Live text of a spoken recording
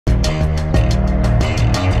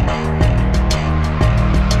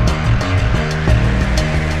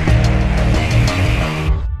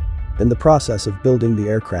In the process of building the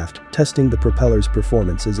aircraft, testing the propeller's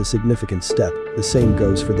performance is a significant step. The same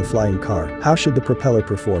goes for the flying car. How should the propeller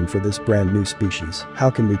perform for this brand new species? How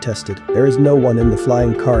can we test it? There is no one in the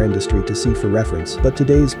flying car industry to see for reference, but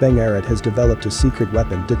today's Bang Arat has developed a secret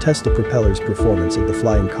weapon to test the propeller's performance of the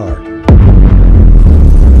flying car.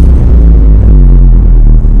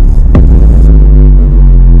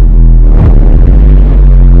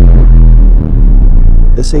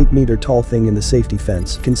 This 8-meter tall thing in the safety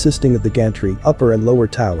fence, consisting of the gantry, upper and lower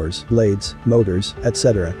towers, blades, motors,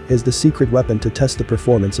 etc., is the secret weapon to test the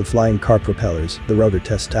performance of flying car propellers, the rotor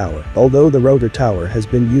test tower. Although the rotor tower has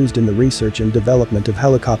been used in the research and development of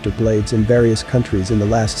helicopter blades in various countries in the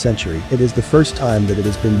last century, it is the first time that it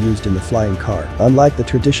has been used in the flying car. Unlike the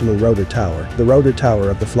traditional rotor tower, the rotor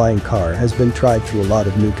tower of the flying car has been tried through a lot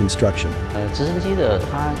of new construction.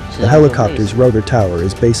 The helicopter's rotor tower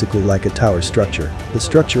is basically like a tower structure.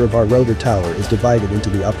 The structure of our rotor tower is divided into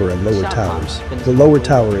the upper and lower towers. The lower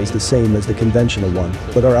tower is the same as the conventional one,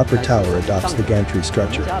 but our upper tower adopts the gantry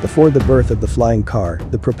structure. Before the birth of the flying car,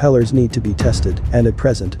 the propellers need to be tested, and at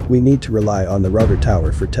present, we need to rely on the rotor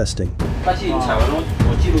tower for testing.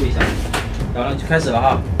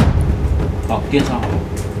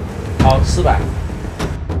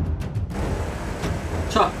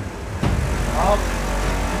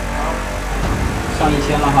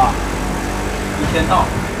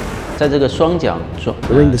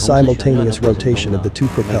 During the simultaneous rotation of the two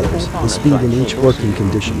propellers, the speed in each working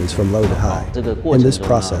condition is from low to high. In this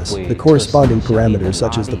process, the corresponding parameters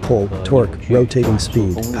such as the pull, torque, rotating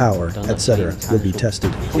speed, power, etc. will be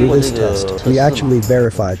tested. Through this test, we actually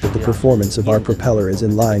verified that the performance of our propeller is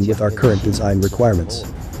in line with our current design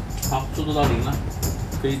requirements.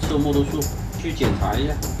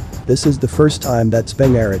 This is the first time that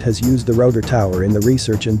Bang Arat has used the rotor tower in the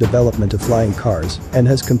research and development of flying cars and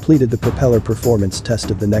has completed the propeller performance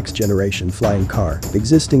test of the next generation flying car.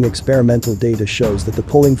 Existing experimental data shows that the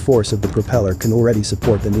pulling force of the propeller can already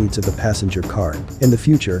support the needs of a passenger car. In the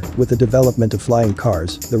future, with the development of flying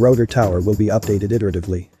cars, the rotor tower will be updated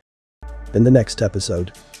iteratively. In the next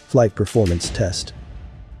episode, flight performance test.